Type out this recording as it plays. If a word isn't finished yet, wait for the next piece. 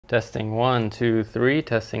Testing 1, 2, 3.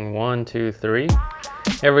 Testing 1, 2, 3.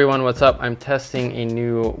 Hey everyone, what's up? I'm testing a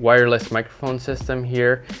new wireless microphone system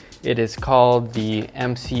here. It is called the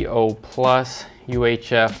Mcoplus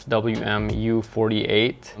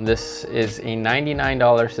UHF-WMU48. This is a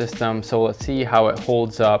 $99 system, so let's see how it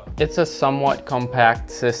holds up. It's a somewhat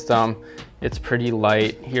compact system. It's pretty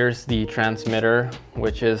light. Here's the transmitter,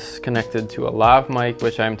 which is connected to a lav mic,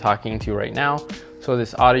 which I'm talking to right now. So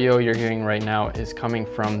this audio you're hearing right now is coming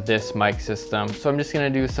from this mic system. So I'm just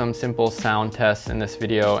gonna do some simple sound tests in this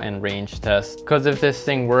video and range test. Because if this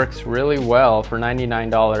thing works really well for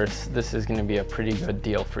 $99, this is gonna be a pretty good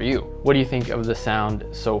deal for you. What do you think of the sound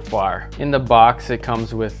so far? In the box, it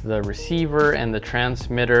comes with the receiver and the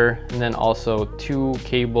transmitter, and then also two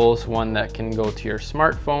cables, one that can go to your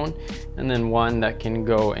smartphone, and then one that can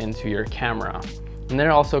go into your camera. And then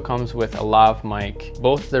it also comes with a lav mic.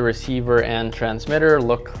 Both the receiver and transmitter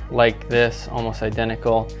look like this, almost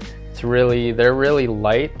identical. They're really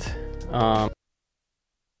light. I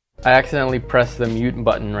accidentally pressed the mute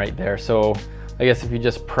button right there. So I guess if you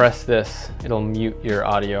just press this, it'll mute your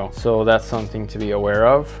audio. So that's something to be aware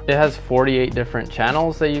of. It has 48 different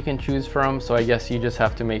channels that you can choose from. So I guess you just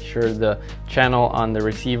have to make sure the channel on the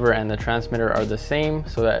receiver and the transmitter are the same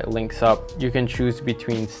so that it links up. You can choose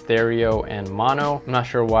between stereo and mono. I'm not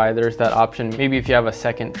sure why there's that option. Maybe if you have a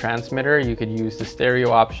second transmitter, you could use the stereo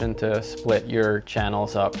option to split your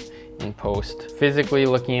channels up in post. Physically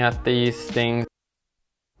looking at these things,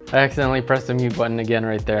 I accidentally pressed the mute button again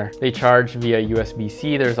right there. They charge via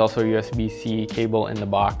USB-C. There's also a USB-C cable in the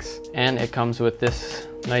box. And it comes with this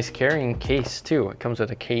nice carrying case too. It comes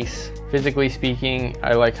with a case. Physically speaking,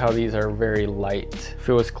 I like how these are very light. If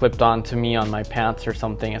it was clipped onto me on my pants or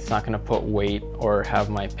something, it's not gonna put weight or have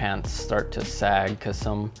my pants start to sag, because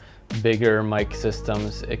some bigger mic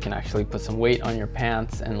systems, it can actually put some weight on your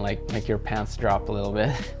pants and like make your pants drop a little bit.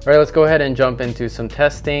 All right, let's go ahead and jump into some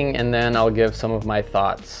testing, and then I'll give some of my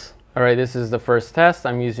thoughts. All right, this is the first test.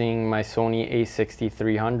 I'm using my Sony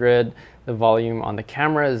a6300. The volume on the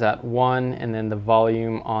camera is at 1, and then the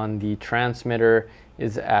volume on the transmitter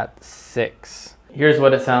is at 6. Here's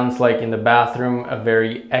what it sounds like in the bathroom, a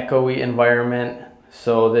very echoey environment.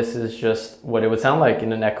 So this is just what it would sound like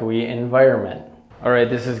in an echoey environment. All right,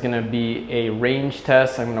 this is gonna be a range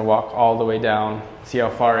test. I'm gonna walk all the way down, see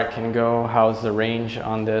how far it can go. How's the range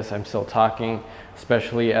on this? I'm still talking,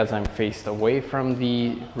 especially as I'm faced away from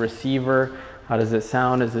the receiver. How does it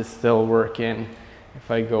sound? Is it still working?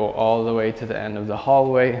 If I go all the way to the end of the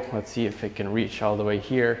hallway, let's see if it can reach all the way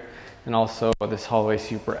here. And also this hallway is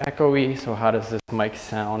super echoey. So how does this mic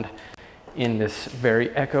sound in this very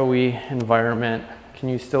echoey environment? Can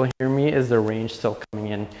you still hear me? Is the range still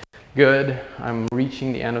coming in? Good. I'm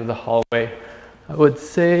reaching the end of the hallway. I would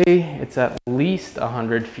say it's at least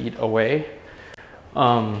 100 feet away.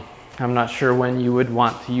 I'm not sure when you would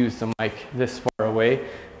want to use the mic this far away.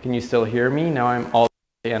 Can you still hear me? Now I'm all at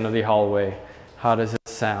the end of the hallway. How does it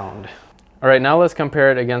sound? All right, now let's compare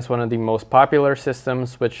it against one of the most popular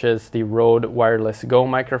systems, which is the Rode Wireless Go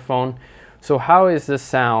microphone. So how is the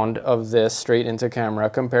sound of this straight into camera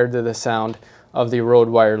compared to the sound of the Rode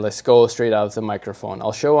Wireless Go straight out of the microphone?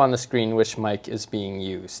 I'll show on the screen which mic is being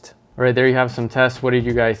used. All right, there you have some tests. What did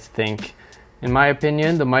you guys think? In my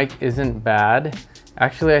opinion, the mic isn't bad.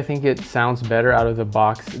 Actually, I think it sounds better out of the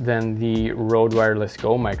box than the Rode Wireless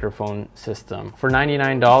Go microphone system. For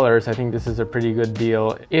 $99, I think this is a pretty good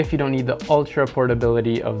deal if you don't need the ultra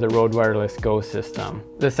portability of the Rode Wireless Go system.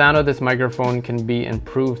 The sound of this microphone can be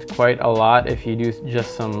improved quite a lot if you do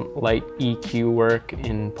just some light EQ work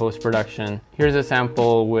in post-production. Here's a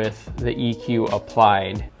sample with the EQ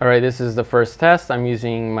applied. All right, this is the first test. I'm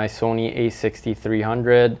using my Sony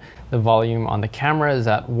a6300. The volume on the camera is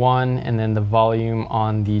at 1, and then the volume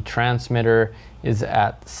on the transmitter is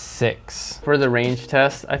at 6. For the range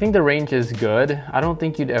test, I think the range is good. I don't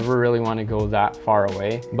think you'd ever really want to go that far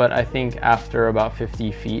away, but I think after about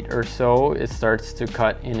 50 feet or so, it starts to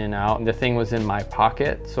cut in and out. The thing was in my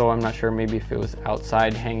pocket, so I'm not sure, maybe if it was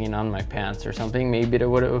outside hanging on my pants or something, maybe it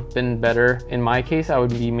would have been better. In my case, I would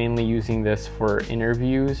be mainly using this for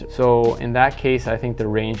interviews. So in that case, I think the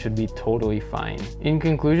range should be totally fine. In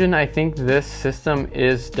conclusion, I think this system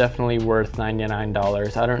is definitely worth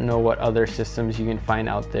 $99. I don't know what other systems you can find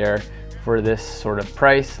out there for this sort of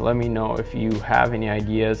price. Let me know if you have any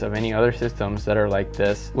ideas of any other systems that are like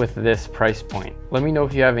this with this price point. Let me know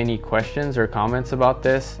if you have any questions or comments about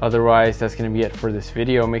this. Otherwise, that's going to be it for this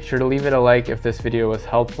video. Make sure to leave it a like if this video was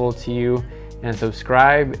helpful to you, and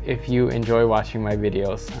subscribe if you enjoy watching my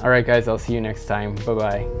videos. All right guys, I'll see you next time. Bye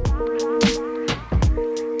bye.